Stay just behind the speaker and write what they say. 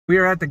We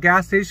are at the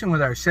gas station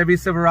with our Chevy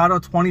Silverado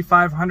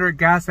 2500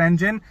 gas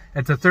engine.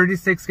 It's a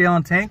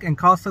 36-gallon tank and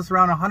costs us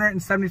around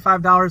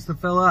 $175 to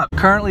fill up.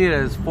 Currently it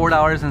is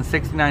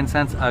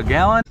 $4.69 a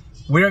gallon.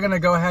 We are going to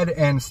go ahead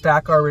and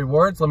stack our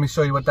rewards. Let me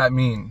show you what that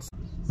means.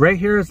 Right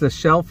here is the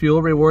Shell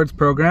Fuel Rewards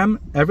program.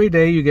 Every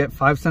day you get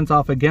 5 cents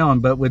off a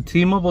gallon, but with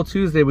T-Mobile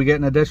Tuesday we get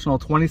an additional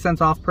 20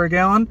 cents off per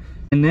gallon.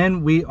 And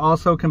then we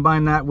also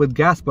combine that with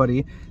Gas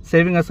Buddy,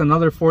 saving us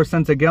another 4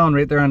 cents a gallon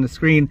right there on the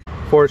screen.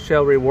 For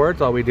Shell Rewards,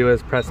 all we do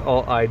is press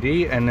Alt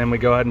ID and then we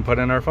go ahead and put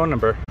in our phone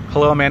number.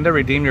 Hello Amanda,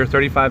 redeem your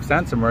 35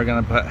 cents, and we're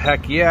gonna put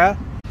heck yeah.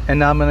 And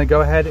now I'm gonna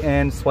go ahead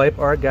and swipe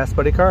our Gas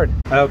Buddy card.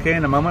 Okay,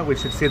 in a moment we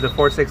should see the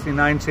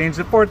 $4.69 change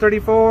to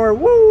 $4.34,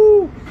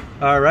 woo!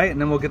 All right, and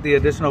then we'll get the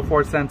additional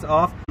 4 cents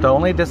off. The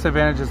only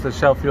disadvantage is the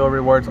Shell Fuel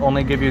Rewards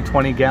only give you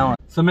 20 gallons.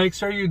 So make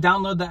sure you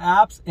download the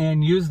apps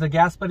and use the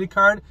Gas Buddy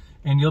card,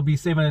 and you'll be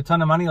saving a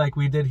ton of money like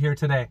we did here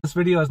today. This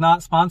video is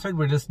not sponsored.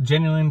 We're just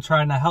genuinely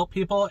trying to help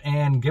people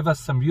and give us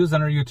some views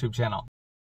on our YouTube channel.